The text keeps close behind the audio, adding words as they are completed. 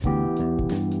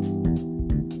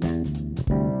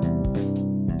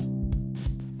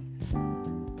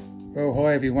Well,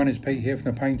 hi everyone, it's Pete here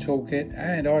from the Pain Toolkit,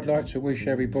 and I'd like to wish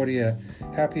everybody a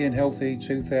happy and healthy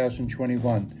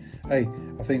 2021. Hey,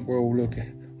 I think we're all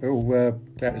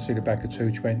glad to see the back of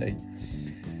 2020.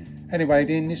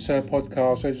 Anyway, in this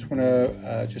podcast, I just want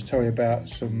to just tell you about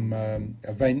some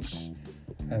events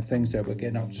and things that we're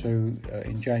getting up to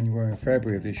in January and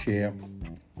February of this year.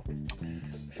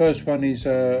 The first one is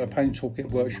a Pain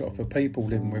Toolkit workshop for people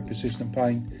living with persistent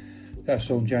pain. That's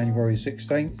on January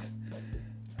 16th.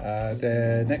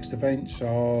 The next events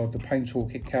are the Pain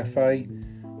Toolkit Cafe,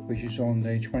 which is on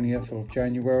the 20th of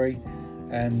January,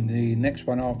 and the next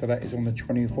one after that is on the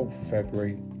 24th of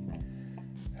February.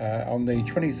 On the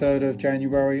 23rd of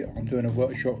January, I'm doing a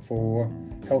workshop for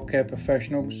healthcare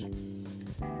professionals,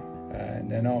 and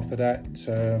then after that,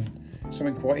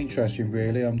 something quite interesting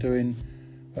really, I'm doing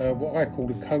what I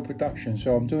call a co-production.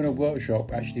 So I'm doing a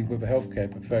workshop actually with a healthcare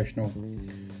professional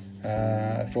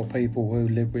for people who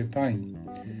live with pain.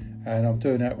 And I'm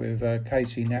doing that with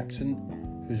Katie Napton,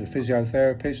 who's a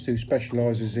physiotherapist who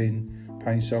specialises in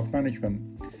pain self-management.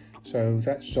 So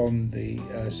that's on the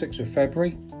 6th of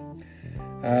February.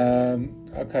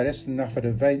 Okay, that's enough of the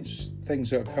events.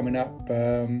 Things that are coming up,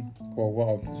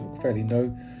 what I've fairly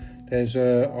new.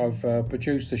 I've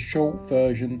produced a short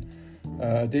version,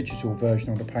 a digital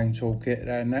version of the Pain Toolkit,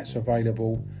 and that's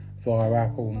available via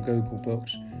Apple and Google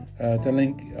Books. The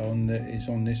link is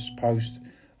on this post,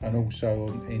 and also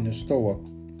in the store.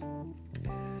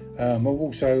 I've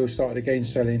also started again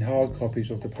selling hard copies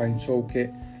of the Pain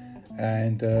Toolkit,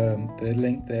 and the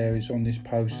link there is on this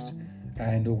post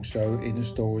and also in the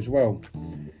store as well.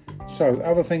 So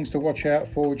other things to watch out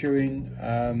for during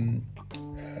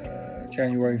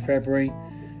January, February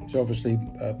is obviously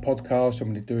podcasts. I'm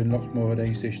going to be doing lots more of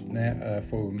these for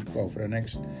the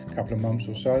next couple of months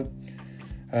or so.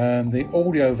 The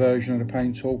audio version of the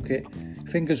Pain Toolkit,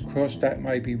 fingers crossed that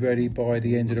may be ready by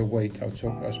the end of the week. I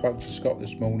spoke to Scott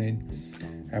this morning,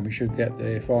 and we should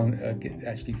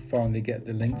finally get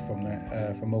the link from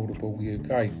that from Audible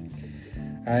UK.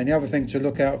 And the other thing to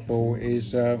look out for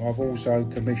is I've also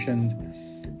commissioned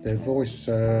the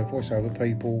voiceover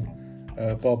people,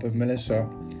 Bob and Melissa,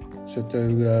 to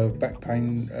do back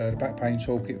pain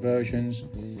toolkit versions,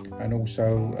 and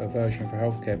also a version for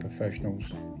healthcare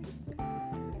professionals.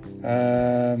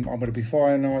 I'm going to be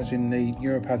finalising the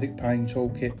neuropathic pain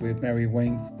toolkit with Mary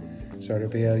Wingth, so there'll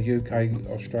be a UK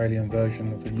Australian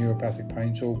version of the neuropathic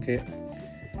pain toolkit,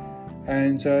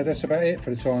 and that's about it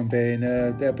for the time being.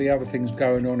 There'll be other things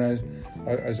going on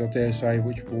as I dare say,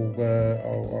 which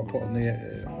I'll put on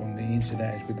the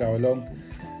internet as we go along.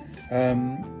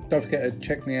 Don't forget to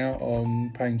check me out on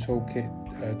Pain Toolkit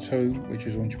 2, which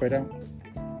is on Twitter,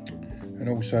 and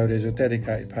also there's a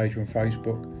dedicated page on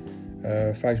Facebook.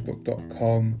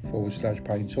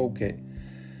 Facebook.com/Pain Toolkit.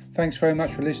 Thanks very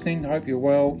much for listening. Hope you're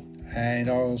well, and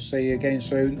I'll see you again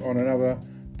soon on another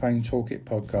Pain Toolkit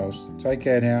podcast. Take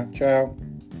care now. Ciao.